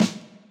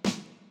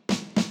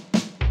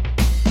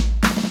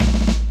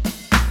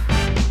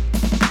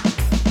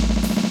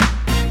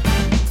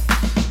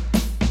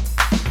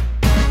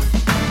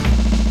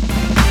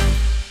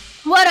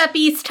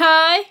East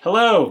High?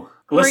 Hello,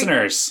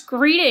 listeners.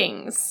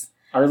 Greetings.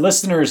 Our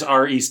listeners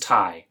are East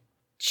High.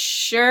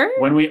 Sure.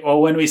 When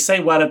we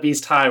say what up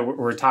East High,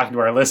 we're talking to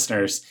our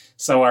listeners.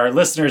 So our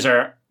listeners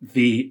are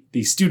the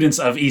students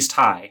of East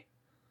High.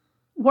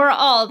 We're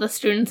all the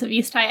students of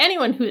East High.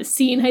 Anyone who has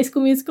seen High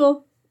School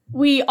Musical,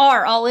 we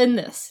are all in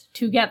this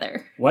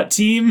together. What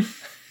team?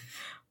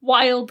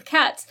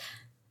 Wildcats.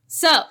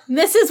 So,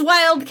 this is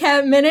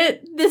Wildcat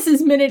Minute. This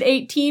is Minute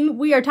 18.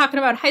 We are talking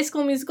about High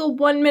School Musical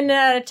 1 minute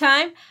at a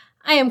time.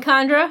 I am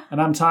Condra. And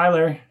I'm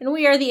Tyler. And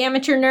we are the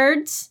amateur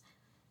nerds.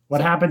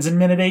 What happens in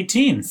Minute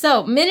 18?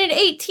 So, Minute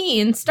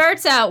 18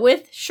 starts out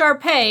with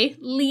Sharpay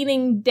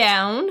leaning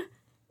down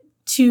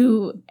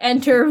to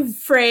enter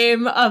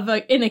frame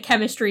in a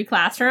chemistry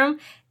classroom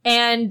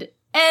and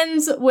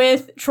ends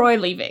with Troy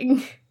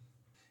leaving.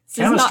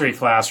 Chemistry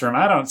classroom?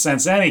 I don't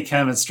sense any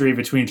chemistry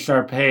between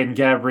Sharpay and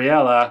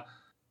Gabriella.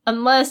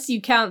 Unless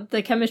you count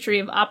the chemistry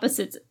of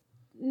opposites.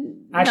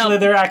 Actually,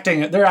 they're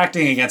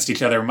acting against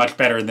each other much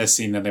better in this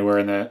scene than they were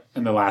in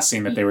the last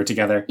scene that they were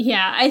together.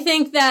 Yeah, I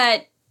think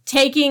that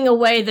taking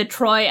away the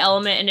Troy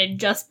element and it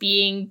just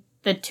being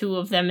the two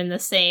of them in the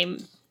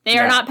same, they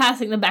are not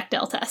passing the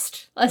Bechdel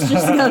test. Let's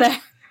just go there.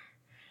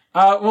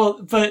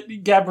 But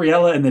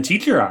Gabriella and the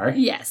teacher are.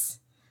 Yes.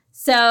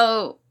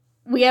 So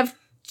we have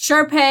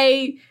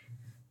Sharpay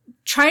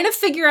trying to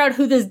figure out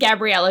who this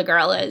Gabriella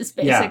girl is,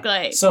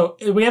 basically. Yeah. So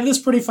we have this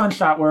pretty fun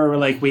shot where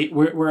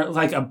we're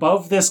like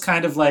above this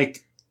kind of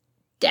like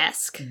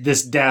desk.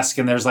 This desk,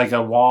 and there's like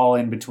a wall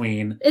in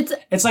between.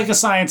 It's like a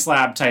science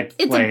lab type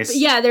place.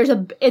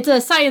 It's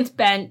a science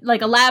bench,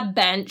 like a lab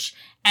bench,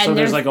 and so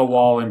there's like a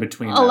wall in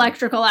between.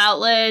 Electrical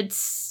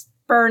outlets,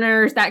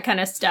 burners, that kind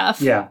of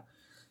stuff. Yeah.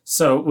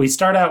 So we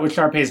start out with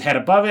Sharpay's head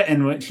above it,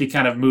 and she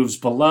kind of moves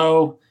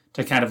below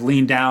to kind of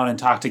lean down and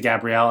talk to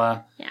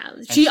Gabriella. Yeah,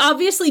 she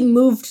obviously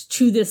moved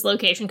to this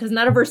location because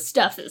none of her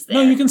stuff is there.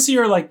 No, you can see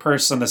her like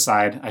purse on the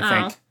side, I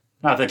think.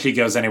 Not that she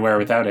goes anywhere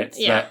without it.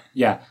 Yeah.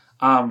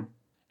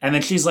 And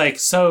then she's like,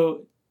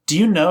 "So, do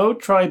you know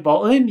Troy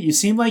Bolton? You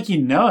seem like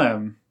you know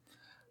him."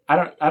 I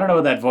don't know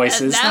what that voice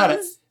is.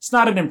 It's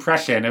not an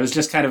impression. It was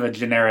just kind of a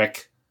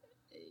generic.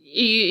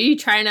 You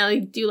trying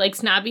to do like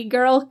snobby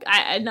girl?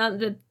 Not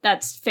that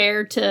that's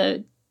fair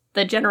to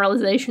the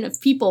generalization of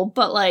people,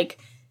 but like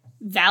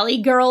Valley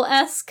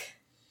Girl-esque.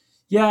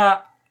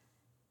 Yeah,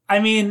 I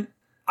mean,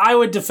 I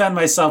would defend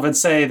myself and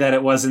say that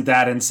it wasn't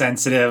that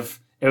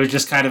insensitive. It was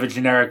just kind of a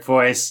generic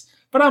voice.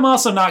 But I'm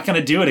also not going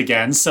to do it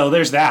again, so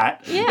there's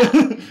that.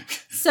 Yeah.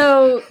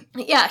 So,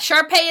 yeah,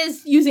 Sharpay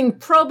is using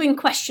probing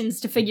questions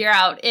to figure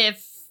out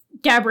if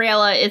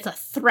Gabriella is a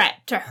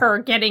threat to her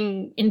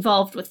getting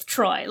involved with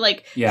Troy.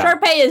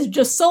 Sharpay is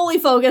just solely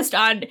focused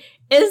on,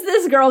 is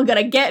this girl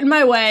going to get in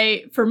my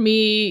way for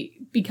me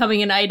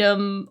becoming an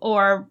item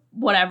or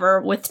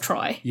whatever with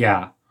Troy?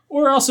 Yeah.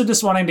 Or also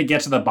just wanting to get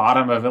to the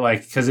bottom of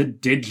it, because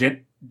it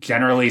did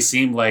generally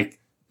seem like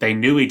they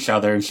knew each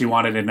other and she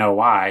wanted to know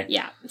why.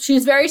 Yeah.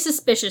 She's very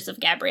suspicious of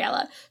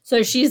Gabriella.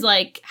 So she's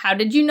like, how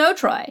did you know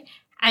Troy?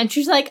 And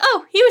she's like,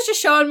 oh, he was just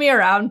showing me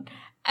around.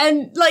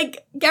 And,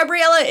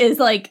 Gabriella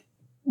is,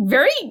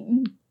 very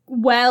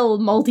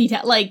well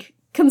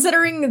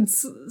considering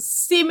it's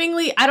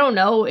seemingly, I don't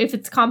know if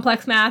it's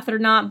complex math or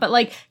not, but,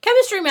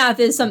 chemistry math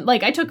is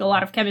I took a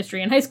lot of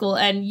chemistry in high school,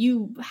 and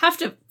you have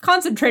to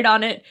concentrate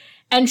on it.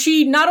 And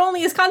she not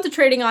only is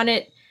concentrating on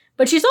it,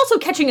 but she's also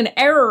catching an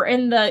error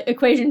in the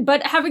equation,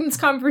 but having this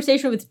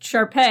conversation with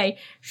Sharpay,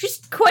 she's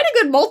quite a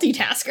good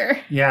multitasker.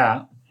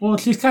 Yeah. Well,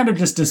 she's kind of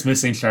just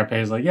dismissing Sharpay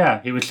as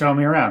yeah, he was showing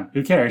me around.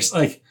 Who cares?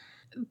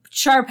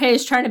 Sharpay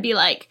is trying to be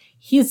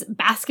he's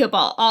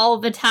basketball all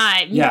the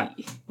time. Yeah.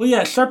 Well,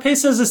 yeah, Sharpay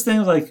says this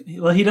thing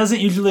he doesn't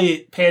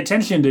usually pay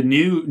attention to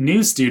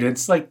new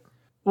students.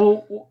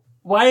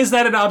 Why is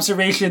that an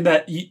observation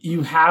that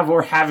you have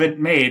or haven't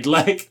made?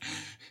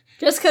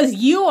 Just because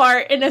you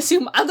are and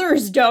assume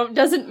others don't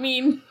doesn't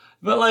mean...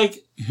 But,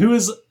 who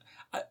is...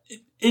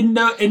 In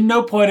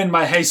no point in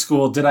my high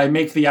school did I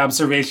make the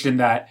observation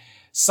that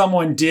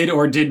someone did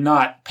or did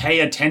not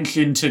pay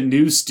attention to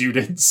new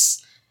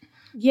students.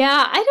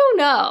 Yeah, I don't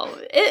know.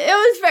 It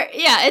was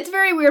very... Yeah, it's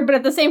very weird, but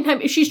at the same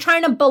time, she's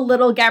trying to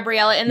belittle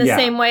Gabriella in the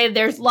same way.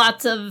 There's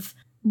lots of...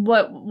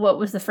 What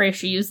was the phrase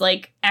she used?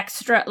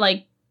 Extra...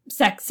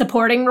 sex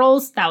supporting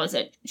roles? That was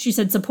it. She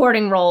said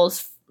supporting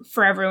roles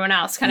for everyone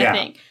else kind of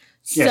thing.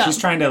 Yeah, she's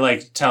trying to,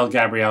 tell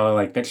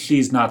Gabriella, that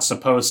she's not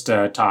supposed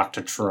to talk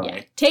to Troy.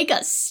 Yeah. Take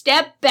a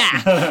step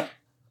back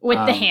with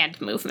the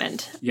hand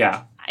movement.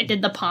 Yeah. I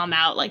did the palm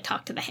out,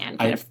 talk to the hand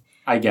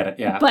I get it,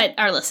 yeah. But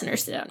our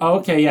listeners don't. Oh,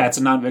 okay, yeah, it's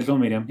a non-visual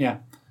medium, yeah.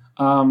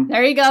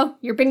 There you go,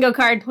 your bingo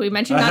card. We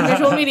mentioned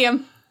non-visual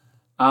medium.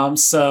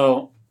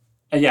 So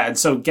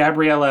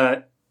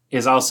Gabriella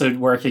is also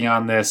working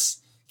on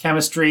this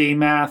chemistry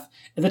math.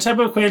 And the type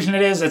of equation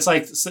it is,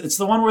 it's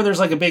the one where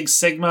there's a big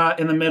sigma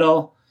in the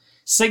middle.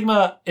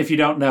 Sigma, if you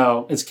don't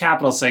know, it's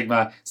capital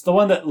sigma. It's the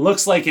one that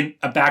looks like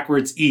a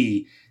backwards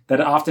E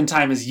that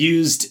oftentimes is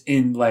used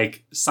in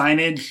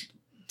signage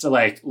to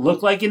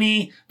look like an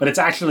E, but it's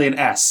actually an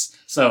S.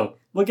 So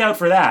look out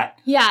for that.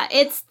 Yeah,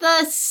 it's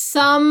the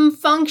sum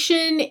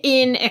function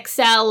in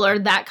Excel or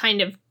that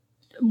kind of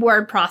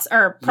word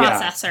processor.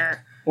 Yeah.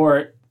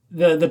 Or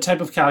the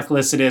type of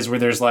calculus it is where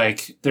there's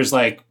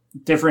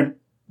different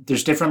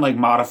like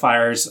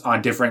modifiers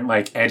on different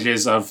like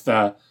edges of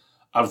the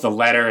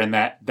letter, and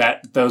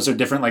that those are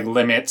different like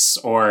limits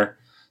or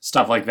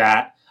stuff like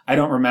that. I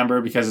don't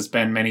remember because it's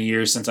been many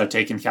years since I've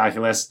taken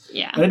calculus.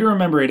 Yeah. But I do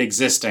remember it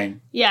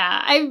existing.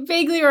 Yeah, I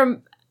vaguely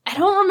I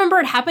don't remember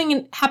it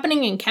happening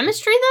in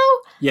chemistry though.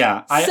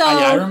 Yeah,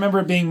 I remember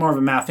it being more of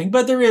a math thing,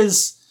 but there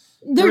is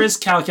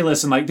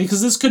calculus and like,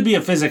 because this could be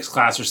a physics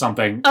class or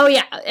something. Oh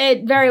yeah,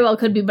 it very well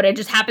could be, but it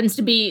just happens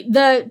to be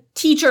the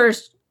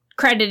teacher's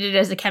credited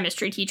as a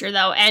chemistry teacher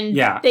though, and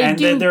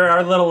there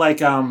are little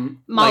like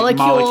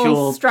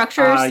molecule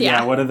structures.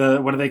 What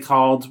are they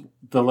called?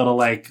 The little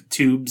like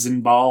tubes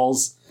and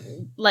balls.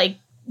 Like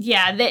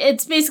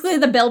it's basically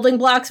the building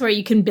blocks where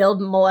you can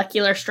build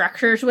molecular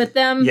structures with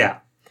them. Yeah.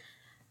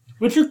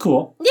 Which are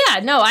cool. Yeah,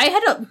 no, I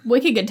had a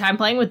wicked good time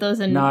playing with those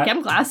in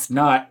chem class.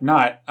 Not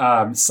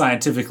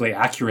scientifically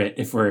accurate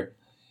if we're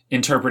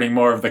interpreting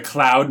more of the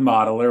cloud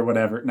model or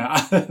whatever. No,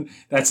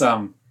 that's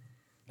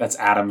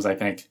atoms, I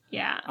think.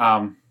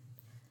 Yeah.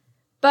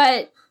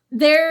 But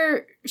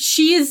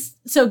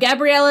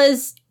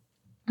Gabriella's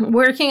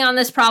working on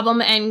this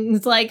problem and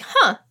is like,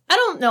 I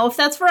don't know if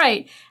that's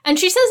right. And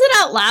she says it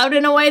out loud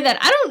in a way that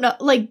I don't know,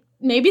 like,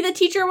 maybe the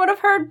teacher would have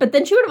heard, but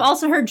then she would have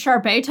also heard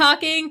Sharpay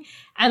talking.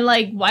 And,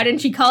 like, why didn't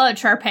she call it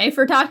Sharpay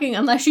for talking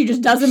unless she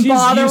just doesn't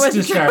bother with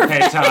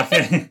Sharpay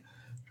talking?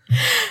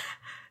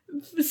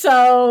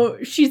 So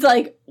she's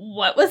like,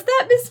 what was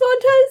that, Miss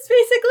Montes,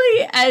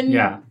 basically?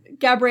 And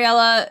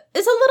Gabriella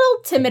is a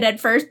little timid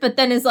at first, but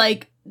then is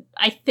like,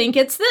 I think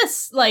it's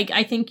this. Like,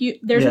 I think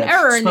there's an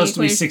error in the equation. It's supposed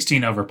to be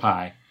 16 over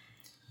pi.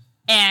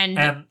 And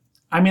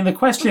I mean, the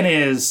question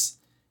is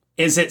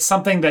it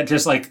something that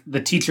just like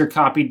the teacher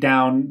copied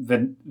down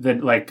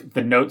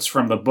the notes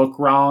from the book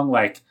wrong,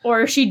 like,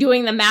 or is she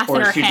doing the math in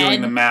her head? Or is she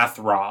doing the math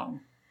wrong?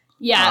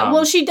 Yeah,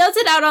 well, she does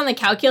it out on the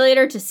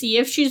calculator to see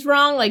if she's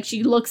wrong. Like,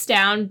 she looks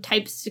down,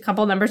 types a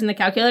couple numbers in the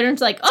calculator, and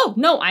she's like, oh,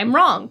 no, I'm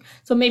wrong.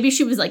 So maybe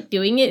she was, like,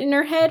 doing it in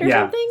her head or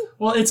something?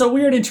 Well, it's a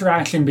weird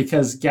interaction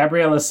because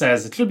Gabriella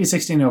says it should be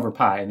 16 over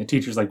pi, and the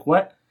teacher's like,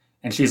 what?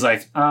 And she's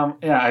like,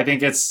 I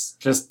think it's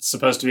just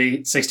supposed to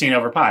be 16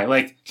 over pi.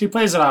 Like, she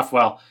plays it off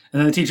well. And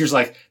then the teacher's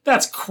like,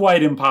 that's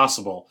quite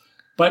impossible.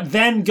 But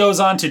then goes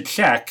on to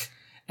check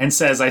and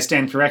says, I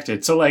stand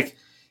corrected. So, like,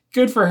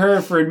 good for her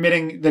for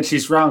admitting that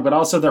she's wrong, but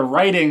also the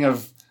writing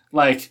of,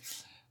 like,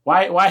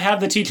 why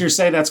have the teacher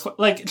say that's...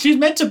 Like, she's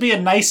meant to be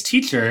a nice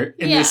teacher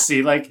in this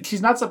scene. Like,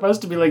 she's not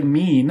supposed to be, like,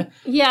 mean.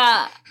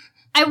 Yeah.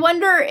 I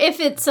wonder if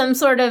it's some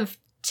sort of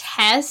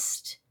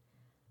test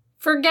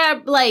for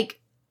like...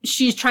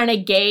 She's trying to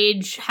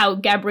gauge how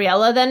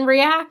Gabriella then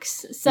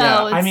reacts.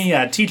 So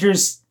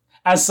teachers,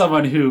 as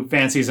someone who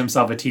fancies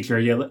himself a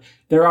teacher,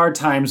 there are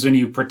times when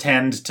you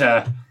pretend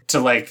to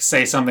like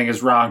say something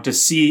is wrong to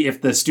see if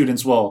the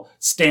students will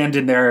stand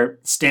in their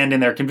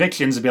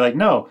convictions and be like,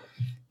 no,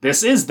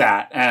 this is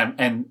that,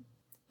 and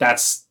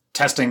that's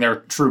testing their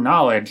true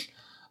knowledge,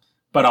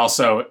 but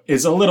also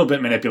is a little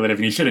bit manipulative,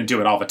 and you shouldn't do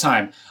it all the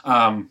time.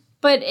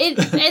 But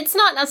it's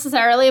not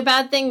necessarily a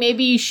bad thing.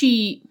 Maybe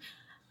she.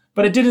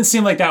 But it didn't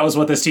seem like that was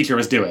what this teacher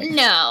was doing.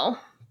 No.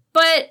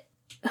 But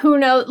who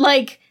knows?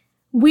 Like,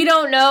 we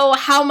don't know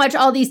how much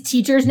all these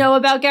teachers know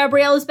about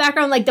Gabriella's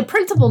background. Like, the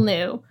principal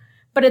knew.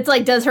 But it's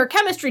like, does her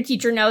chemistry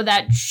teacher know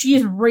that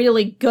she's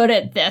really good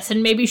at this?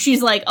 And maybe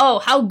she's like, oh,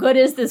 how good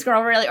is this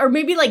girl really? Or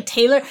maybe like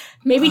Taylor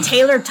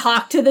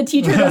talked to the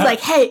teacher and was like,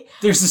 hey.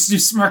 There's this new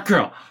smart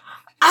girl.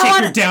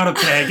 Take her down a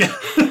peg.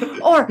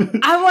 Or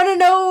I want to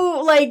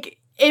know, like...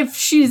 if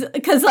she's,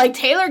 because, like,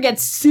 Taylor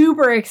gets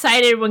super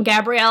excited when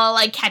Gabriella,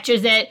 like,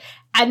 catches it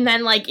and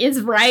then, like, is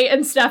right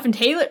and stuff. And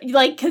Taylor,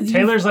 like,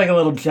 Taylor's, like, a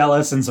little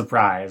jealous and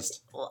surprised.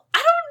 I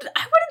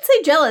wouldn't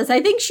say jealous.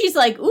 I think she's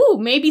like, ooh,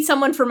 maybe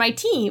someone for my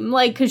team.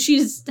 Like, because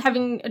she's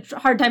having a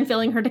hard time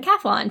filling her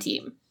decathlon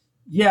team.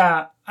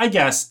 Yeah, I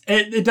guess.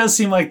 It does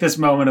seem like this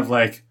moment of,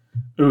 like,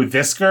 ooh,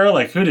 this girl?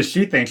 Like, who does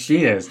she think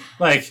she is?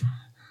 Like.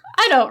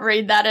 I don't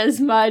read that as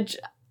much.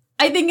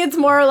 I think it's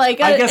more like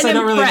I guess I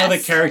don't really know the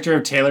character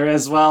of Taylor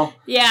as well.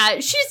 Yeah,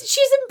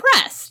 she's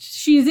impressed.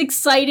 She's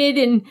excited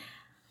and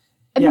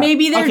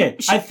maybe they're...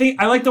 Okay,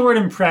 I like the word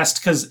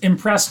impressed because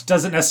impressed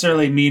doesn't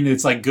necessarily mean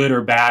it's like good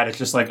or bad. It's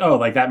just like, oh,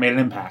 like that made an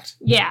impact.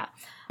 Yeah.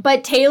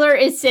 But Taylor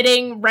is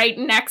sitting right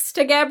next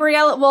to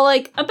Gabriella. Well,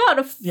 like about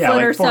a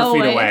foot or so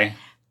 4 feet away.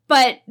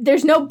 But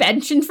there's no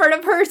bench in front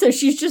of her, so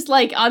she's just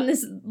like on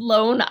this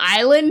lone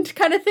island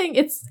kind of thing.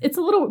 It's a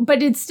little...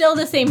 But it's still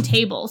the same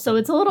table, so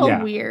it's a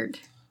little weird.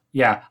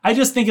 Yeah, I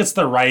just think it's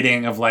the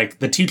writing of, like,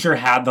 the teacher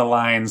had the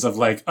lines of,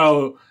 like,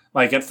 oh,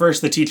 like, at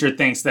first the teacher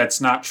thinks that's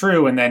not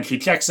true, and then she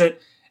checks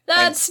it.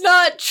 That's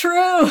not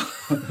true!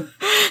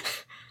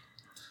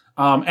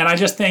 And I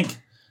just think,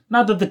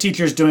 not that the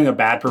teacher's doing a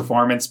bad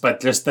performance,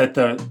 but just that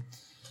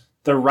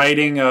the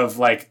writing of,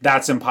 like,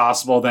 that's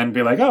impossible, then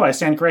be like, oh, I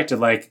stand corrected.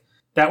 Like,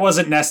 that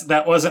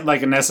wasn't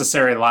like a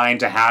necessary line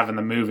to have in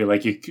the movie.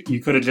 Like you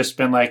could have just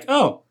been like,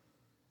 oh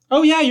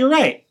yeah, you're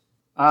right.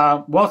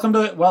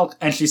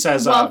 And she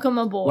says, welcome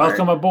aboard.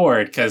 Welcome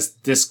aboard, because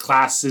this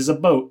class is a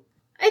boat.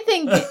 I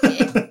think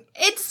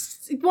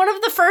it's one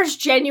of the first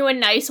genuine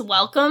nice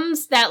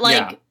welcomes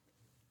that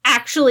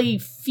actually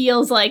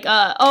feels like,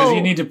 because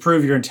you need to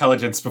prove your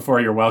intelligence before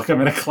you're welcome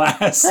in a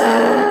class.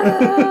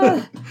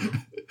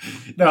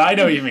 No, I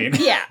know what you mean.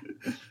 Yeah.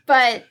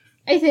 But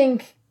I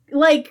think,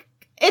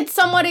 it's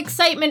somewhat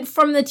excitement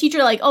from the teacher,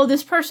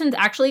 this person's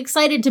actually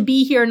excited to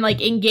be here and,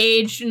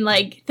 engaged and,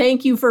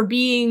 thank you for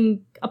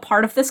being a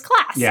part of this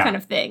class kind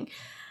of thing.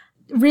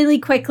 Really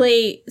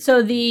quickly,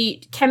 so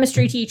the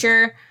chemistry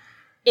teacher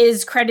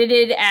is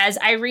credited as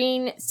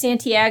Irene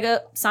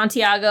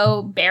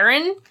Santiago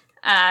Barron.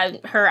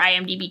 Her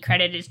IMDb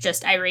credit is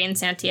just Irene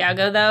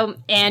Santiago, though.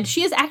 And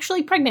she is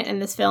actually pregnant in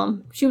this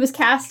film. She was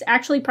cast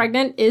actually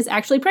pregnant.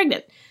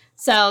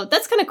 So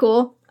that's kind of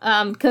cool.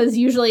 Because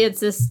usually it's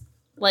this,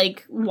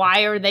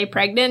 why are they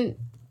pregnant?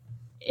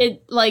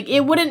 It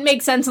wouldn't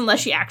make sense unless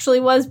she actually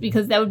was,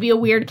 because that would be a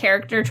weird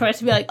character choice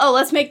to be like, oh,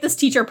 let's make this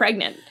teacher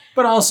pregnant.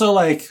 But also,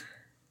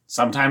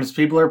 sometimes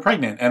people are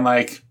pregnant. And,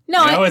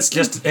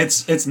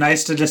 it's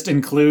nice to just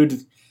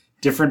include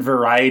different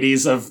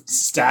varieties of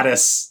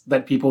status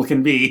that people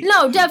can be.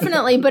 No,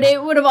 definitely. But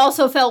it would have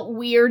also felt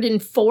weird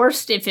and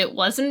forced if it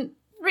wasn't,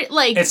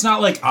 It's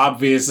not,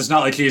 obvious. It's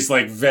not like she's,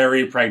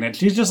 very pregnant.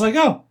 She's just like,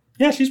 oh,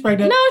 yeah, she's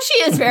pregnant. No, she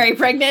is very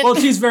pregnant. Well,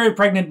 she's very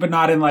pregnant, but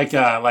not in,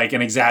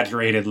 an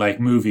exaggerated,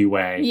 movie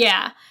way.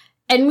 Yeah.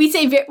 And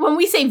when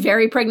we say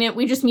very pregnant,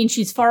 we just mean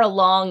she's far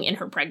along in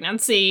her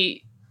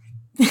pregnancy.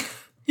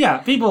 Yeah,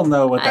 people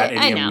know what that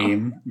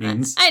idiom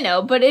means. I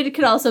know, but it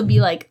could also be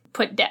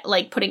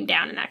putting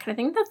down and that kind of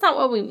thing. That's not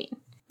what we mean.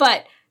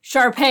 But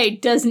Sharpay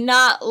does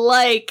not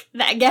like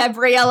that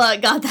Gabriella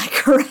got that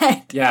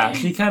correct. Yeah,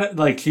 she kind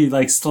of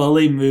she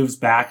slowly moves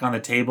back on the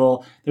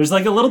table. There's a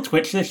little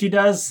twitch that she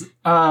does,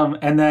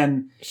 and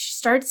then she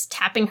starts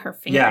tapping her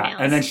fingernails.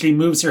 Yeah, and then she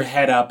moves her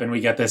head up, and we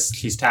get this.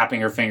 She's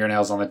tapping her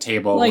fingernails on the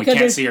table. We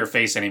can't see her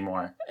face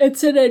anymore.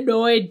 It's an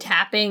annoyed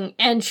tapping,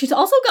 and she's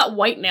also got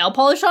white nail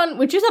polish on,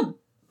 which is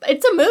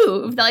it's a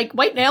move.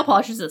 White nail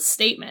polish is a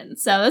statement,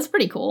 so that's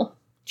pretty cool.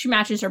 She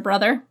matches her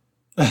brother.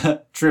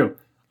 True.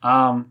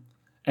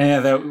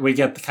 And we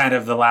get kind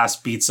of the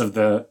last beats of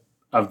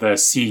the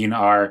scene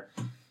are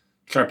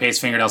Sharpay's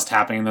fingernails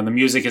tapping, and then the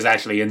music is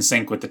actually in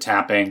sync with the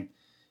tapping.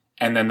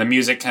 And then the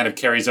music kind of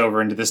carries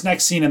over into this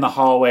next scene in the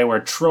hallway where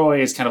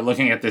Troy is kind of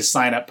looking at this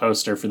sign-up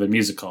poster for the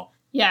musical.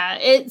 Yeah,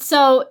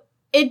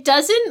 it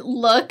doesn't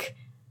look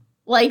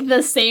like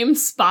the same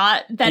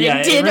spot that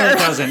it did. Yeah, it really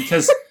doesn't,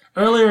 because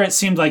earlier it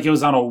seemed like it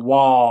was on a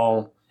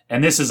wall,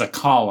 and this is a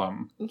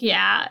column.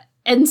 Yeah.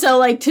 And so,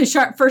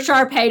 for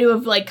Sharpay to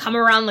have, come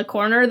around the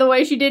corner the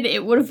way she did,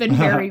 it would have been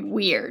very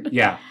weird.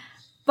 Yeah.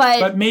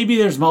 But maybe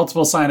there's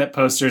multiple sign-up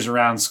posters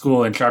around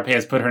school, and Sharpay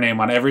has put her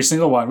name on every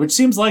single one, which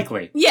seems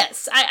likely.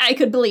 Yes, I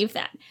could believe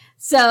that.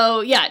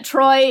 So, yeah,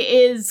 Troy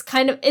is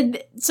kind of...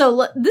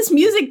 this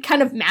music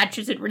kind of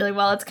matches it really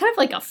well. It's kind of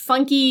like a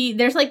funky...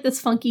 There's, this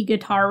funky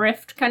guitar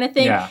riff kind of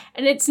thing. Yeah.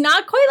 And it's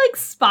not quite like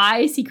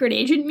spy, secret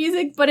agent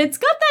music, but it's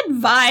got that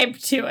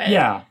vibe to it.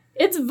 Yeah.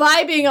 It's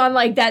vibing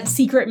on, that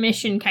secret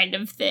mission kind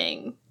of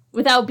thing.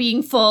 Without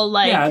being full,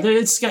 Yeah,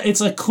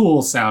 it's a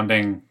cool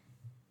sounding...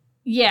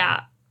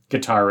 Yeah.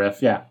 Guitar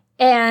riff, yeah.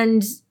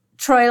 And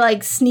Troy,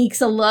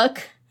 sneaks a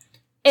look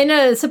in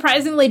a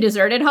surprisingly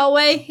deserted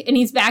hallway, and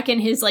he's back in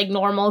his,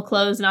 normal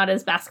clothes, not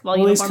his basketball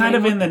uniform. Well, he's kind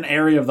of in an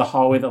area of the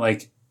hallway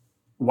that,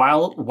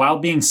 while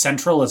being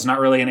central, it's not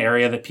really an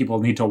area that people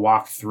need to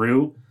walk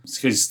through.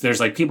 Because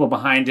there's, people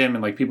behind him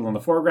and, people in the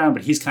foreground,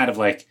 but he's kind of,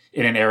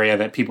 in an area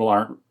that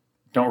people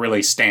don't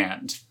really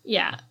stand.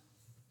 Yeah.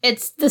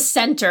 It's the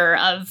center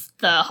of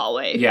the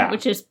hallway,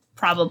 which is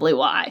probably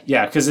why.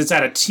 Yeah, because it's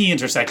at a T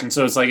intersection,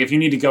 so it's if you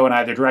need to go in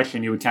either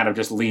direction, you would kind of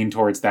just lean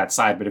towards that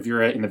side. But if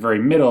you're in the very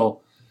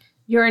middle...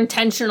 You're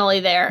intentionally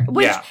there,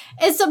 which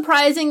is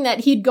surprising that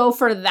he'd go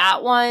for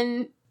that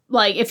one,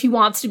 if he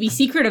wants to be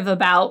secretive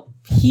about.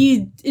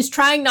 He is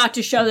trying not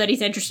to show that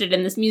he's interested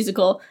in this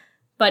musical,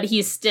 but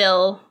he's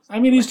still... I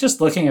mean, he's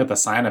just looking at the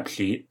sign-up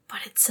sheet. But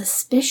it's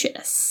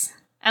suspicious.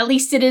 At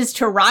least it is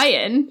to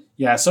Ryan.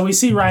 Yeah, so we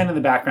see Ryan in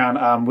the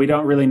background. We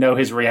don't really know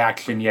his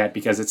reaction yet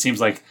because it seems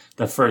like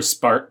the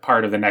first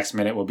part of the next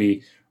minute will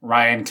be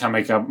Ryan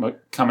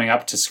coming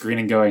up to screen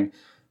and going,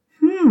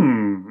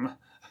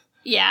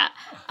 Yeah.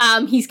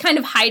 He's kind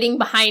of hiding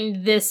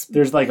behind this...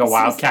 There's a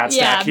Wildcat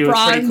statue.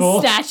 It's pretty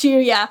cool. Statue,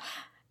 yeah.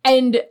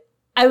 And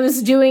I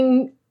was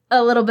doing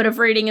a little bit of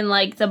reading in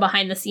the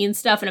behind-the-scenes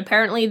stuff, and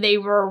apparently they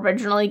were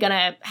originally going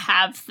to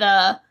have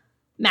the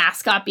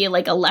mascot be a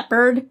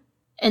leopard,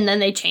 and then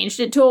they changed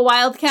it to a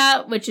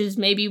Wildcat, which is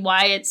maybe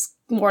why it's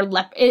more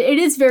it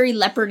is very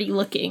leopardy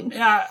looking.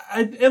 Yeah,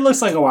 it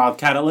looks like a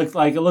Wildcat. It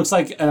looks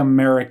like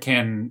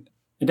American...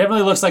 It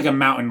definitely looks like a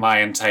mountain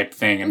lion type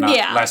thing and not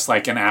less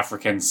like an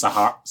African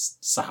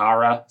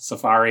Sahara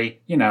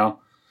safari,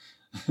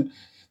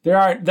 There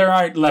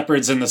aren't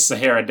leopards in the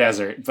Sahara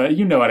Desert, but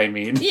you know what I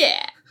mean.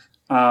 Yeah.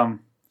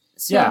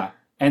 Yeah.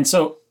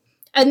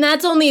 And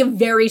that's only a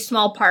very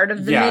small part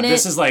of the minute. Yeah,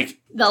 this is like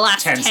the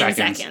last 10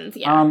 seconds.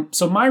 Yeah.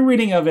 So my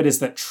reading of it is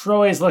that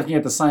Troy is looking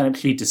at the sign-up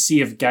sheet to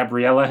see if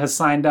Gabriella has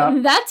signed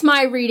up. That's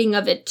my reading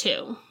of it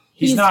too.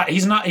 He's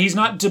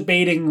not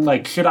debating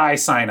like, should I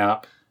sign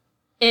up?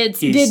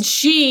 Did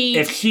she?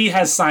 If she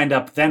has signed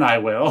up, then I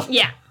will.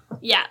 Yeah.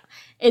 Yeah.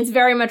 It's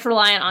very much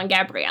reliant on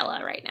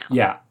Gabriella right now.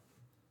 Yeah.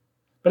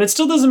 But it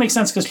still doesn't make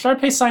sense because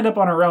Sharpay signed up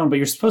on her own, but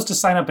you're supposed to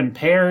sign up in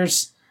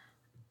pairs.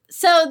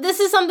 So this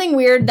is something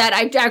weird that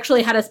I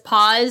actually had us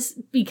pause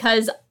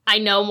because I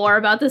know more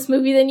about this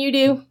movie than you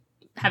do,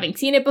 having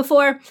seen it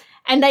before.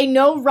 And I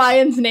know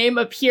Ryan's name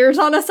appears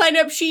on a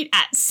sign-up sheet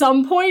at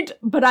some point,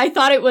 but I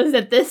thought it was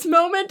at this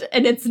moment,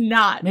 and it's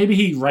not. Maybe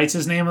he writes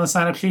his name on the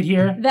sign-up sheet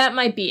here. That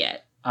might be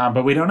it.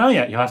 But we don't know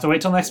yet. You'll have to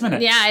wait till next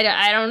minute. Yeah,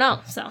 I don't know.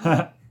 So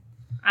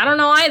I don't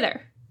know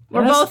either.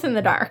 We're both in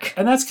the dark.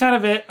 And that's kind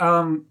of it.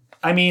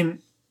 I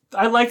mean,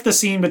 I like the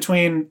scene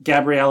between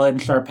Gabriella and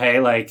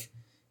Sharpay. Like,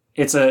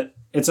 it's a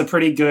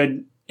pretty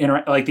good,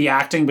 like, the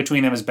acting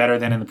between them is better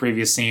than in the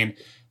previous scene.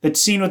 The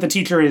scene with the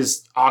teacher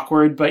is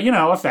awkward, but,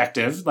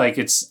 effective. Like,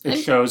 it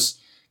shows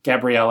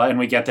Gabriella, and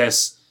we get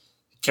this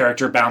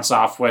character bounce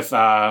off with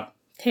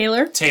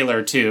Taylor,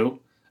 too.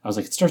 I was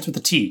like, it starts with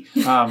a T.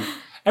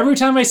 Every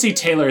time I see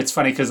Taylor, it's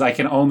funny because I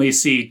can only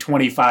see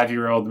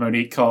 25-year-old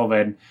Monique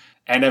Colvin,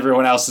 and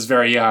everyone else is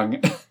very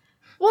young.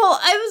 Well,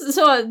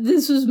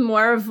 this was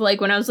more of,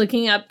 like, when I was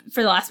looking up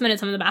for the last minute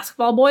some of the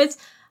basketball boys.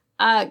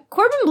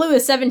 Corbin Blue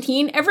is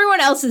 17.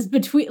 Everyone else is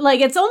between, like,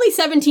 it's only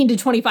 17 to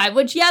 25,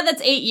 which, yeah,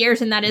 that's 8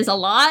 years, and that is a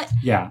lot.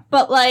 Yeah.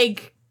 But,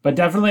 like... But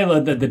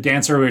definitely the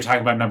dancer we were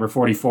talking about, number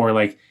 44,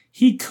 like,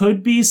 he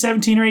could be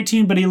 17 or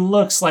 18, but he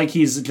looks like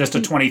he's just a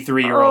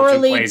 23-year-old who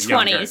plays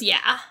younger. Early 20s,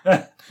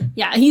 yeah.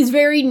 Yeah, he's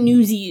very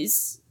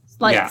Newsies,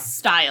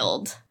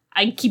 styled.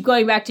 I keep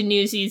going back to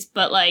Newsies,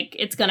 but, like,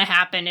 it's gonna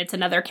happen. It's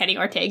another Kenny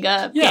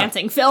Ortega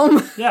dancing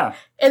film. Yeah.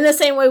 In the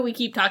same way we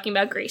keep talking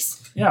about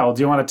Grease. Yeah, well,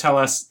 do you want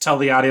to tell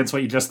the audience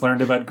what you just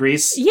learned about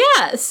Grease?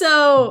 Yeah,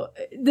 so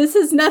this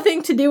has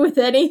nothing to do with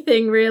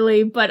anything,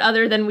 really, but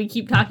other than we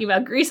keep talking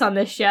about Grease on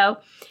this show.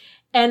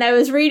 And I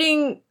was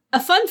reading a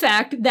fun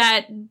fact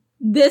that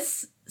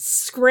this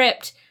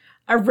script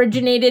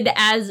originated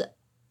as,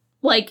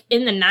 like,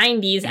 in the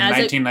 90s. In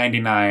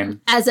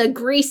 1999. As a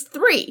Grease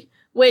 3.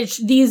 Which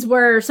these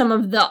were some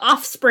of the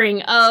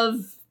offspring of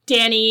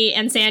Danny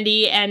and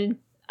Sandy and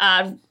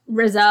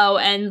Rizzo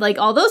and, like,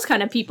 all those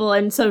kind of people.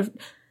 And so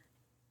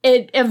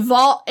it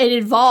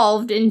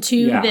evolved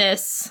into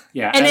this.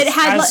 Yeah, and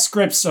as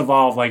scripts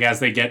evolve, like, as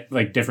they get,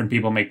 like, different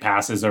people make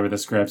passes over the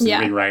scripts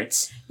and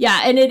rewrites.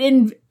 Yeah,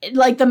 and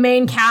like, the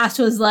main cast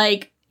was,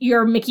 like,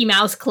 your Mickey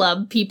Mouse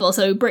Club people.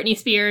 So Britney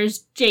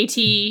Spears,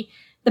 JT,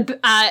 the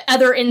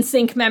other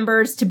NSYNC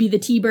members to be the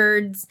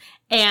T-Birds,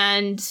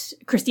 and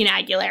Christina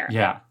Aguilera.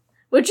 Yeah.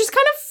 Which is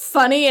kind of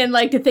funny and,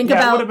 like, to think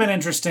about. It would have been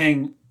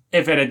interesting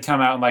if it had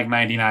come out in, like,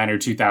 99 or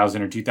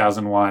 2000 or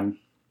 2001.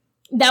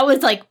 That was,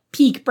 like,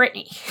 peak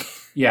Britney.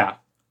 Yeah.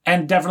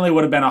 And definitely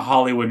would have been a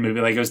Hollywood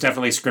movie. Like, it was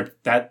definitely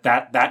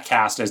that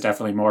cast is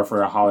definitely more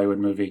for a Hollywood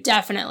movie.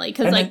 Definitely.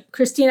 Because, like,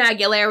 Christina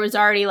Aguilera was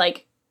already,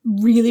 like,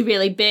 really,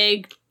 really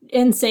big.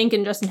 NSYNC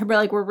and Justin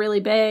Timberlake were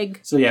really big.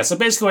 So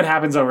basically what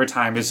happens over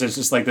time is it's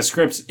just, like, the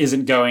script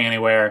isn't going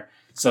anywhere.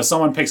 So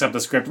someone picks up the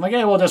script and, like,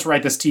 hey, we'll just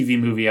write this TV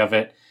movie of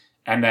it.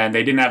 And then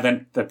they didn't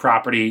have the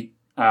property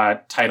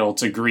title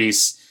to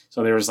Grease.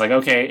 So they was like,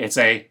 okay, it's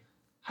a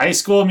High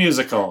School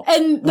Musical.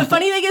 And the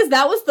funny thing is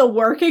that was the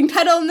working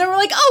title. And they were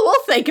like, oh,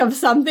 we'll think of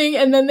something.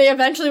 And then they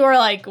eventually were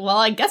like, well,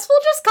 I guess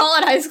we'll just call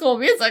it High School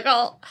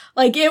Musical.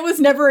 Like, it was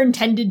never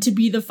intended to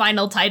be the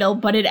final title,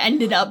 but it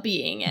ended up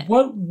being it.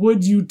 What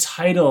would you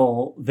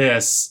title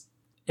this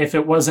if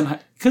it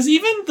wasn't... Because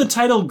even the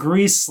title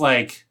Grease,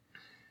 like...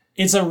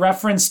 It's a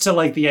reference to,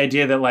 like, the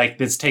idea that, like,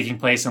 it's taking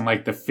place in,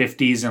 like, the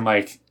 50s and,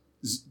 like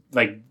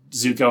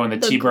Zuko and the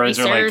T-Birds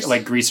are,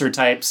 like greaser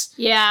types.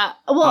 Yeah.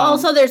 Well,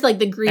 also there's, like,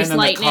 the grease and then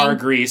lightning. The car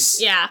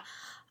grease. Yeah.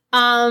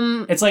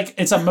 It's, like,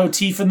 it's a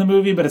motif in the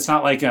movie, but it's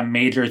not, like, a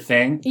major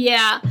thing.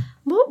 Yeah.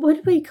 What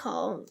would we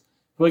call it?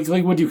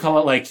 Like would you call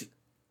it,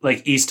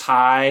 like East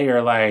High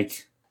or,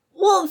 like...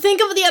 Well, think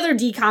of the other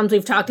DComs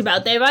we've talked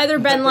about. They've either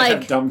been,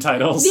 like... dumb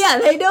titles. Yeah,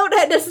 they don't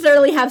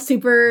necessarily have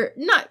super...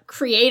 Not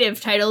creative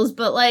titles,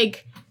 but,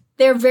 like...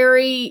 They're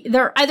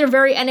either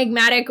very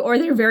enigmatic or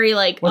they're very,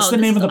 like... What's the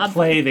name of the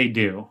play they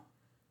do?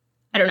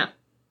 I don't know.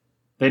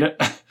 They don't...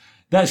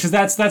 That's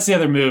the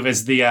other move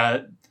is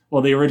the...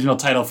 the original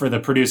title for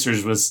the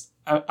producers was...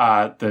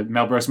 the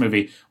Mel Brooks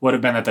movie would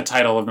have been that the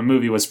title of the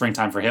movie was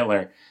Springtime for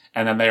Hitler.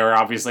 And then they were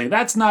obviously...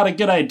 That's not a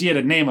good idea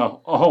to name a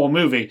whole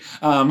movie.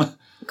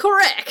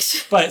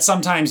 Correct. But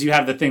sometimes you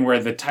have the thing where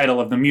the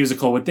title of the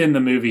musical within the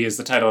movie is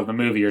the title of the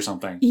movie or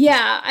something.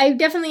 Yeah, I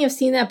definitely have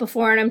seen that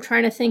before, and I'm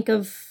trying to think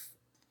of...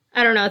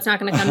 I don't know, it's not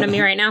going to come to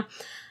me right now.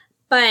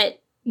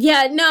 But,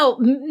 yeah, no,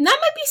 that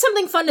might be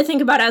something fun to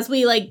think about as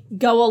we, like,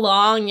 go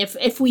along,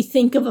 if we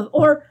think of...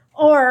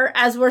 Or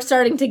as we're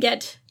starting to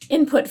get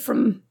input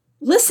from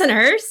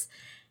listeners,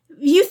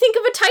 you think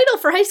of a title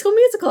for High School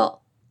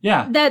Musical.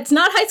 Yeah. That's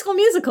not High School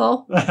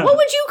Musical. What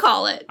would you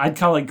call it? I'd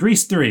call it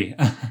Grease 3.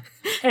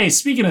 Hey,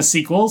 speaking of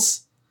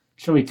sequels,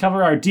 shall we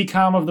cover our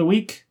DCOM of the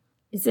week?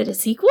 Is it a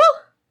sequel?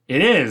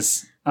 It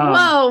is.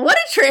 Whoa, what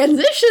a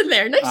transition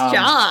there. Nice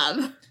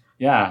job.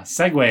 Yeah,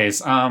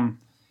 segues.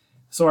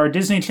 So our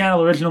Disney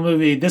Channel original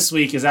movie this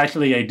week is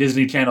actually a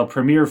Disney Channel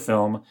premiere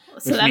film.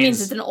 So that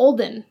means it's an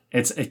olden.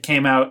 It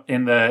came out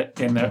in the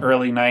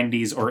early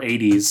 90s or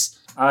 80s.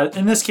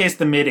 In this case,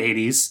 the mid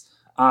 80s.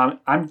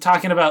 I'm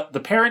talking about The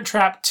Parent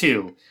Trap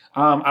 2.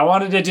 I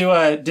wanted to do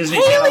a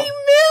Disney Channel.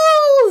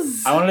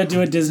 Mills! I wanted to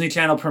do a Disney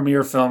Channel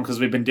premiere film because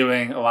we've been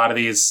doing a lot of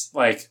these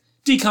like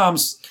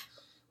DCOMs,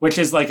 which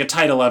is like a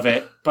title of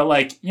it, but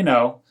like, you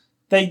know,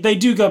 they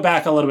do go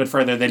back a little bit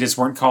further. They just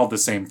weren't called the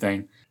same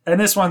thing. And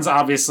this one's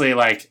obviously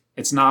like,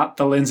 it's not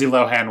the Lindsay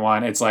Lohan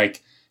one. It's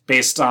like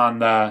based on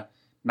the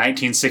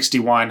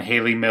 1961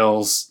 Haley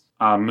Mills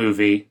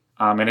movie.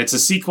 And it's a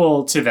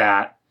sequel to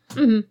that.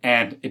 Mm-hmm.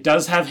 And it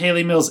does have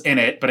Haley Mills in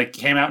it, but it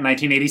came out in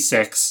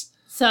 1986.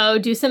 So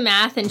do some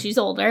math and she's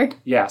older.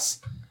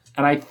 Yes.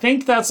 And I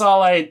think that's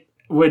all I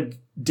would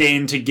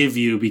deign to give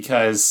you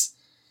because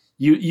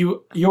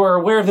you are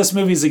aware of this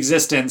movie's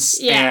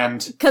existence. Yeah,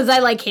 and because I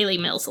like Haley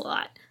Mills a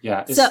lot.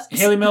 Yeah. Is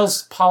Haley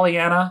Mills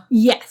Pollyanna?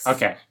 Yes.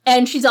 Okay.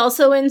 And she's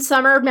also in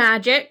Summer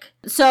Magic.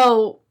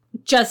 So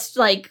just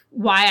like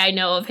why I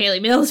know of Haley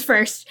Mills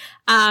first,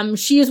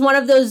 she is one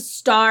of those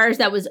stars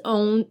that was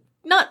owned's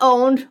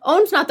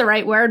not the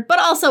right word, but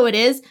also it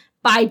is,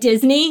 by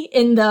Disney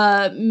in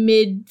the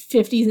mid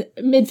 50s to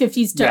early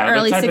 60s.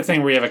 Yeah, the type of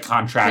thing where you have a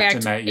contract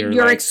and that you're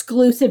like,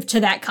 exclusive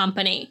to that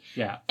company.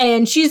 Yeah.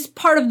 And she's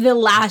part of the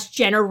last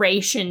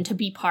generation to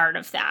be part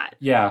of that.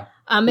 Yeah.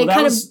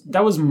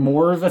 That was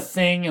more of a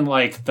thing in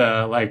like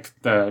the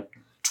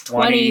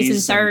 20s and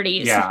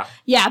 30s. Yeah.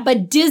 Yeah,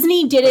 but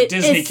Disney did it.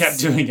 Disney kept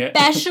doing it.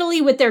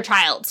 Especially with their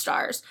child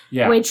stars,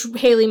 yeah. Which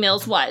Haley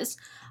Mills was.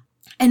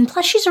 And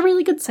plus she's a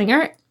really good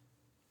singer.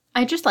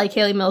 I just like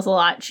Haley Mills a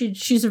lot.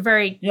 She's a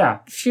very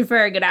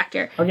good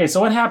actor. Okay, so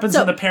what happens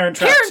in The Parent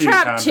Trap 2?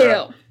 Parent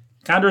Trap 2.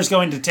 Condra's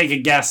going to take a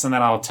guess, and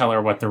then I'll tell her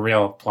what the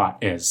real plot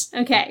is.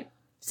 Okay,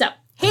 so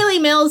Haley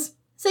Mills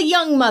is a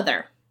young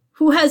mother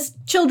who has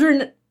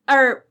children.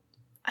 I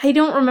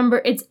don't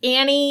remember. It's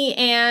Annie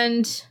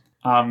and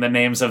the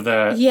names of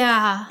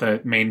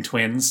the main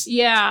twins.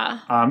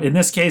 Yeah. In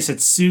this case,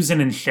 it's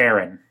Susan and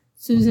Sharon.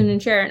 Susan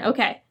and Sharon.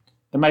 Okay.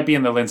 That might be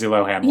in the Lindsay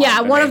Lohan one.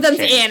 Yeah, one of them's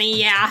Annie.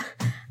 Yeah.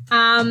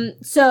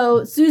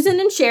 So Susan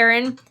and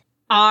Sharon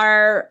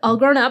are all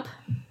grown up.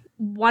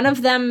 One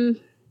of them,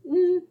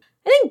 I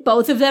think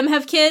both of them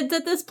have kids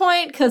at this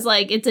point, because,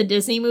 like, it's a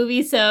Disney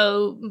movie,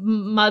 so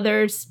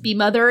mothers be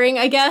mothering,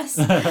 I guess.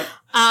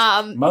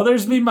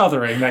 Mothers be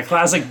mothering, that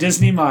classic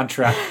Disney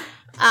mantra.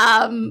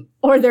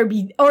 Or they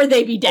be dead. Or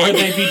they be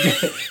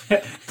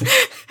dead.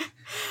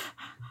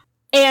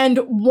 And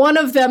one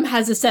of them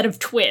has a set of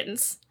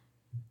twins.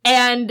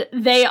 And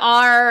they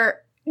are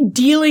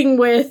dealing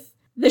with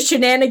the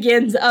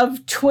shenanigans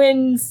of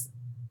twins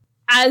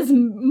as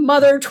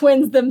mother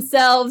twins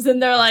themselves,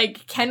 and they're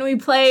like, can we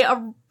play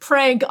a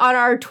prank on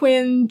our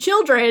twin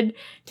children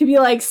to be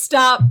like,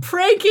 stop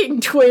pranking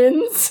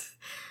twins?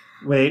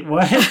 Wait,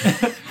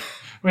 what?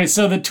 Wait,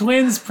 so the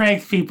twins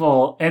prank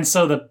people, and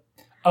so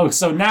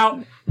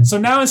now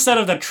instead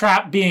of the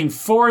trap being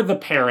for the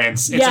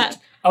parents, it's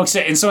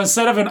and so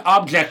instead of an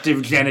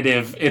objective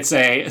genitive, it's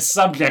a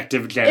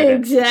subjective genitive.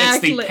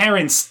 Exactly. It's the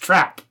parents'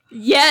 trap.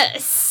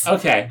 Yes.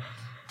 Okay.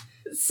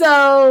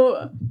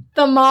 So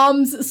the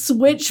moms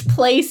switch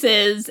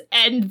places,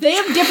 and they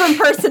have different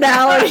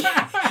personalities.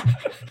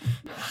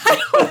 I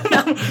don't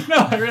know. No,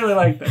 I really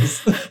like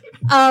this.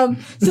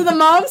 So the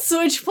moms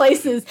switch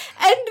places,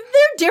 and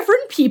they're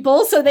different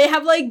people, so they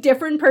have, like,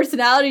 different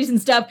personalities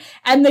and stuff,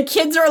 and the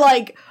kids are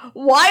like,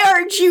 why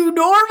aren't you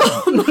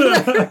normal,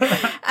 mother?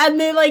 And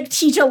they, like,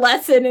 teach a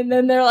lesson, and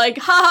then they're like,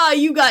 haha,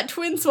 you got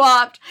twin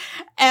swapped,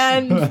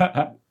 and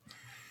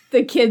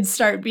the kids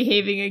start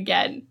behaving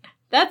again.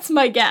 That's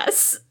my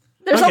guess.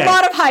 There's a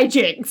lot of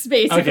hijinks,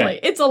 basically. Okay.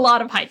 It's a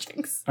lot of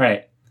hijinks. All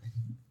right.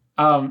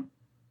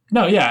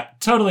 No, yeah,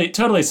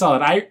 totally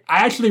solid. I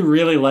actually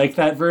really like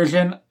that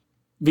version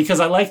because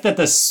I like that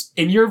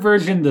in your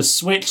version, the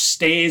switch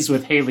stays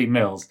with Haley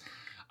Mills.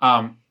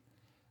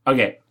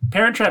 Okay,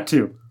 Parent Trap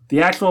 2,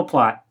 the actual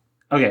plot.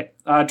 Okay,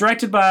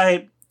 directed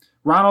by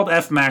Ronald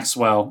F.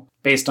 Maxwell,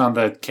 based on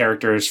the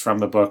characters from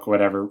the book,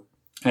 whatever.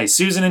 Hey,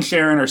 Susan and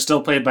Sharon are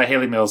still played by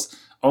Haley Mills,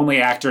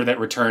 only actor that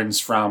returns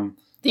from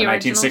the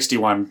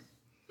 1961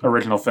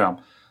 original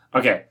film.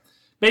 Okay,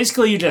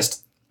 basically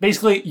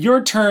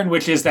your turn,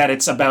 which is that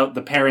it's about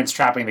the parents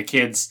trapping the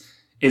kids,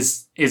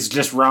 is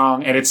just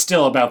wrong, and it's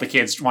still about the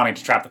kids wanting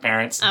to trap the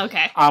parents.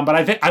 Okay.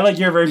 But I like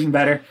your version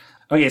better.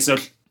 Okay, so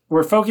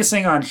we're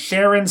focusing on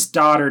Sharon's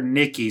daughter,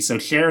 Nikki. So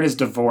Sharon is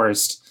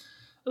divorced.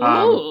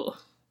 Ooh.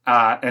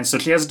 And so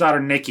she has a daughter,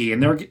 Nikki,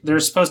 and they're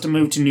supposed to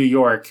move to New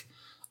York.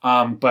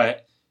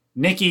 But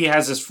Nikki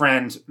has this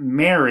friend,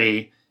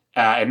 Mary,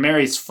 and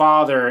Mary's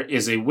father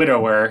is a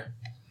widower.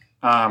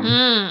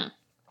 And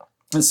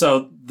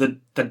so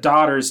the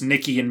daughters,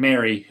 Nikki and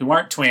Mary, who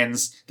aren't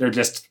twins, they're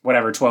just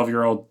whatever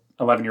 12-year-old,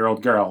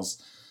 11-year-old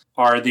girls,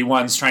 are the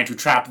ones trying to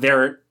trap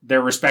their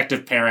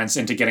respective parents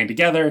into getting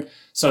together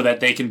so that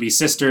they can be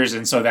sisters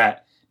and so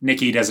that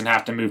Nikki doesn't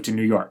have to move to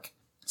New York.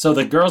 So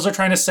the girls are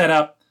trying to set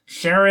up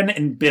Sharon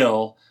and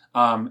Bill.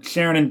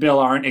 Sharon and Bill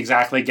aren't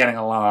exactly getting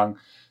along.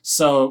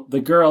 So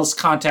the girls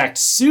contact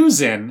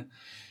Susan,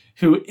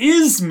 who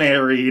is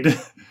married,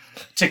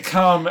 to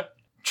come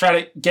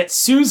try to get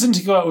Susan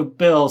to go out with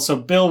Bill so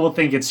Bill will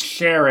think it's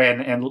Sharon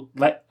and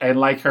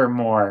like her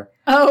more.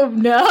 Oh,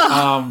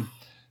 no.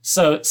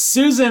 So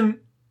Susan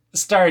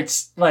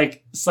starts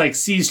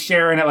sees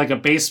Sharon at a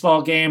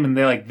baseball game and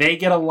they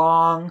get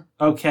along.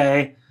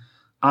 Okay.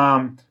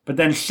 But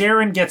then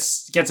Sharon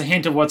gets a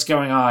hint of what's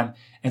going on.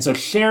 And so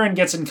Sharon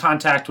gets in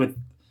contact with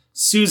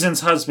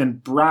Susan's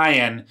husband,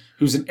 Brian,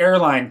 who's an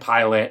airline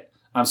pilot.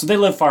 So they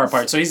live far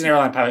apart. So he's an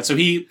airline pilot. So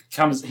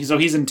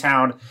he's in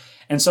town.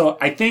 And so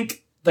I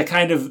think the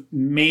kind of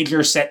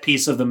major set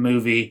piece of the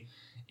movie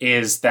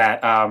is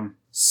that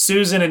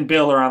Susan and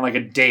Bill are on a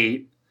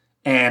date,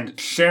 and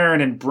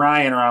Sharon and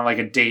Brian are on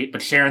a date,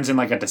 but Sharon's in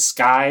a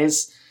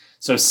disguise.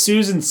 So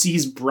Susan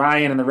sees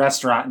Brian in the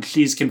restaurant, and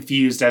she's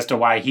confused as to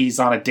why he's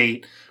on a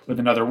date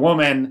with another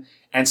woman.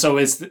 And so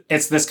it's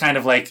this kind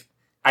of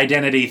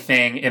identity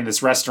thing in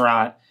this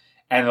restaurant,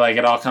 and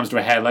it all comes to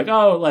a head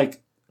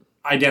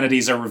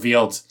identities are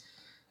revealed,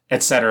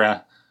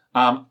 etc.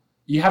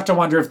 You have to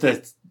wonder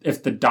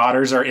if the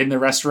daughters are in the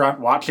restaurant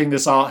watching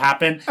this all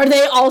happen. Are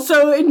they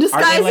also in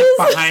disguises? Are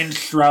they behind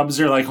shrubs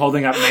or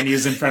holding up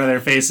menus in front of their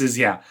faces?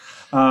 Yeah.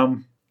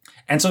 And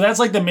so that's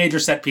the major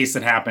set piece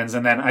that happens.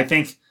 And then I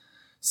think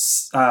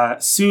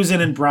Susan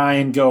and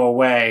Brian go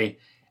away.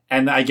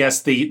 And I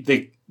guess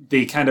the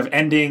kind of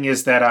ending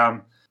is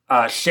that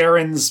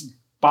Sharon's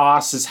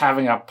boss is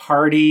having a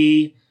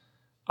party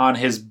on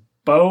his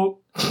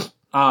boat.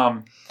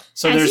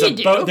 So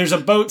there's a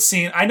boat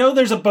scene. I know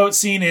there's a boat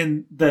scene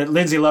in the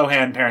Lindsay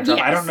Lohan Parent Trap.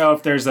 Yes. I don't know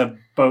if there's a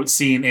boat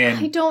scene in.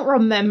 I don't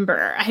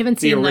remember. I haven't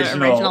seen the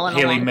original in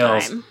Haley a long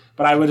Mills. time.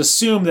 But I would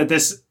assume that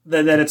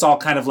that it's all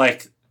kind of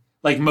like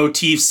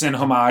motifs and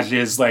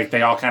homages.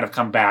 They all kind of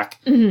come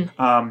back.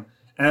 Mm-hmm.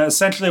 And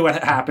essentially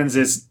what happens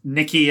is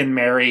Nikki and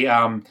Mary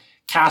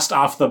cast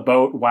off the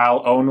boat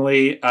while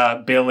only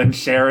Bill and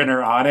Sharon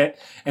are on it.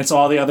 And so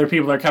all the other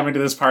people are coming to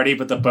this party,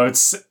 but the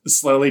boat's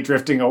slowly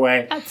drifting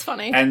away. That's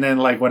funny. And then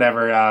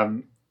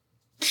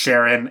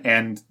Sharon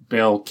and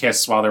Bill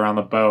kiss while they're on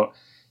the boat.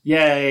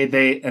 Yay,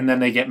 then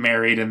they get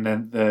married, and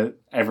then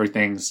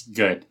everything's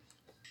good.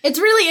 It's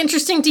really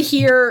interesting to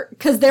hear,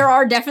 because there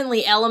are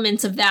definitely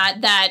elements of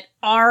that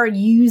are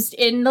used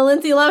in the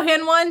Lindsay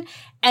Lohan one.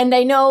 And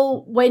I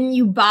know when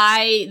you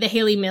buy the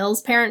Haley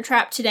Mills Parent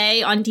Trap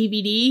today on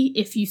DVD,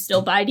 if you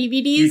still buy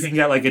DVDs... You can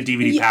get a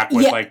DVD pack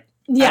with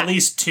at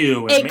least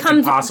 2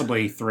 and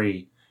possibly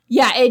 3.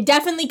 Yeah, it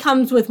definitely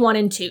comes with 1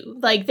 and 2.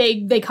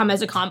 They come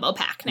as a combo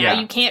pack now.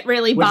 Yeah. You can't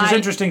really buy... Which is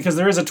interesting because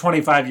there is a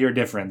 25-year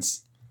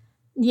difference.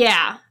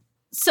 Yeah.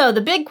 So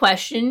the big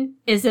question,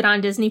 is it on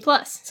Disney+?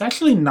 It's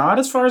actually not,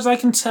 as far as I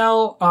can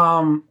tell.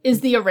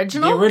 Is the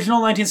original? The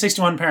original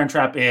 1961 Parent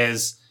Trap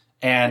is,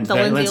 and the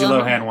Lindsay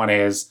Lohan one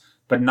is,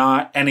 but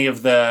not any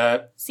of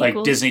the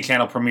Disney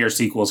Channel premiere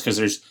sequels, because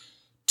there's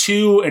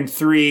 2 and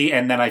 3,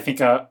 and then I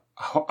think a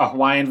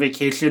Hawaiian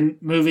Vacation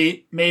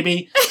movie,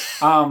 maybe.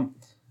 And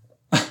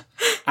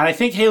I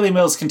think Haley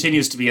Mills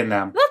continues to be in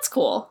them. That's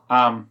cool.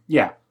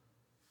 Yeah.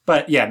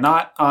 But yeah,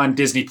 not on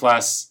Disney+. It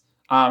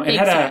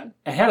had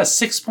a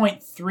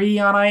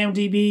 6.3 on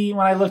IMDb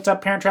when I looked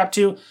up Parent Trap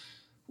 2,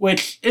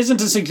 which isn't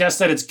to suggest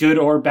that it's good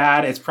or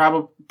bad. It's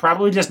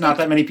probably just not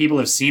that many people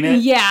have seen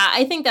it. Yeah,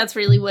 I think that's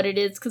really what it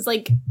is, because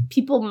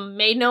people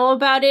may know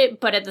about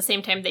it, but at the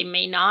same time they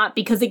may not,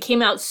 because it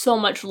came out so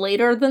much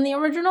later than the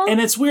original.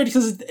 And it's weird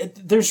because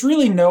there's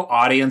really no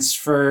audience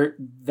for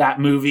that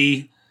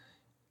movie,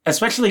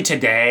 especially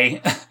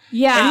today.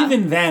 Yeah. And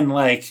even then,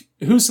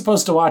 who's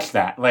supposed to watch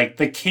that?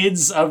 The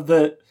kids of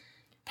the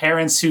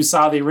parents who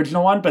saw the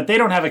original one, but they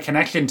don't have a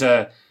connection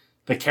to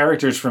the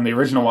characters from the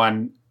original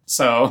one,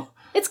 so...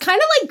 It's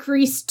kind of like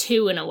Grease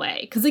 2 in a way,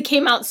 because it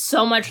came out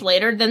so much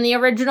later than the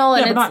original.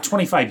 And but not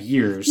 25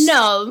 years.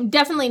 No,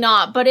 definitely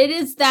not. But it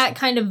is that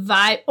kind of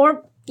vibe,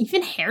 or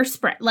even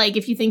Hairspray.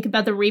 If you think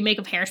about the remake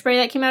of Hairspray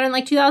that came out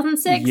in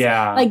 2006.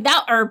 Yeah.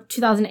 That, or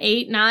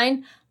 2008,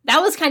 9.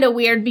 That was kind of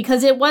weird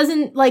because it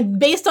wasn't,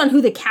 based on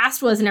who the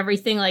cast was and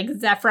everything,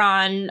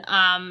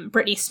 Zephron,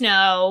 Brittany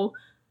Snow,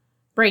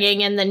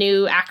 bringing in the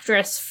new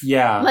actress.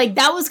 Yeah.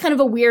 That was kind of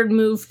a weird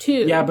move,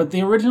 too. Yeah, but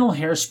the original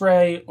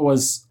Hairspray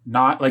was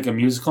not, a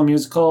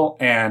musical,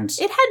 and...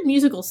 It had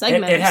musical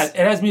segments. It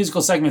has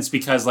musical segments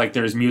because,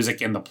 there's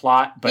music in the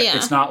plot, but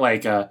it's not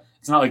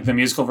it's not the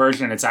musical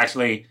version. It's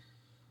actually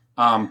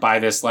by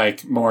this,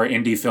 more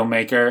indie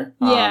filmmaker.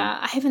 Yeah,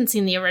 I haven't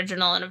seen the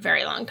original in a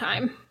very long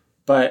time.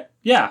 But,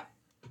 yeah.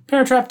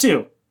 Parent Trap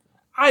 2.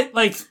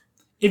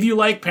 if you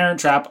like Parent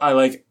Trap,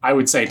 I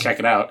would say check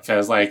it out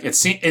because like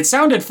it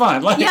sounded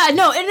fun. Like, yeah,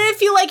 no, and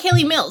if you like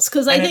Haley Mills,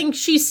 because I think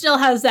she still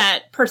has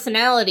that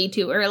personality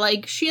to her.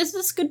 Like, she has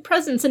this good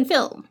presence in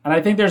film. And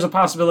I think there's a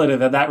possibility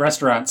that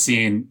restaurant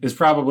scene is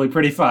probably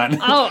pretty fun.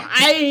 Oh,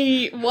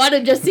 I want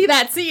to just see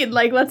that scene.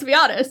 Like, let's be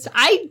honest.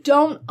 I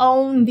don't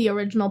own the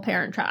original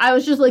Parent Trap. I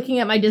was just looking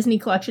at my Disney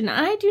collection,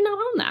 and I do not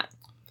own that.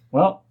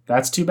 Well,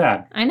 that's too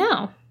bad. I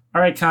know. All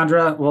right,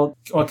 Condra, we'll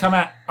come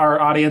at our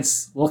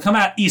audience. We'll come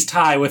at East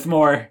High with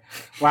more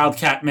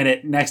Wildcat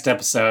Minute next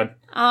episode.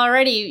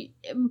 Alrighty,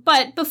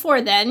 but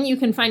before then, you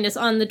can find us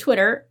on the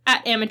Twitter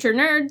at Amateur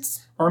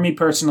Nerds. Or me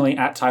personally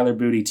at Tyler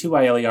Boudy,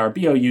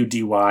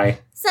 TYLERBOUDY.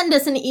 Send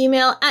us an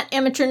email at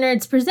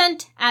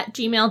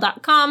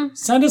amateurnerdspresent@gmail.com.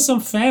 Send us some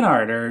fan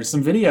art or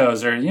some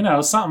videos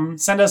or, something.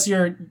 Send us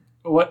your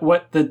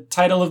what the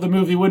title of the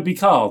movie would be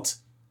called.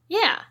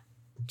 Yeah.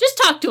 Just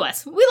talk to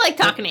us. We like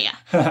talking to you.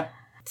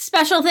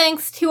 Special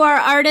thanks to our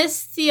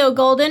artist, Theo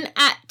Golden,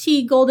 at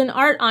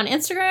TGoldenArt on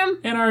Instagram.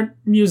 And our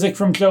music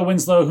from Joe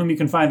Winslow, whom you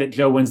can find at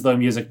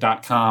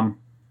joewinslowmusic.com.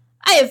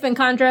 I have been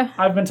Condra.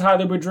 I've been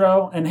Tyler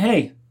Boudreau. And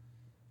hey,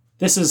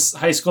 this is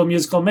High School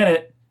Musical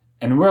Minute,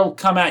 and we'll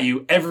come at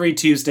you every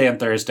Tuesday and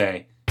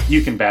Thursday.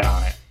 You can bet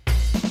on it.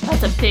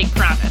 That's a big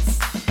promise.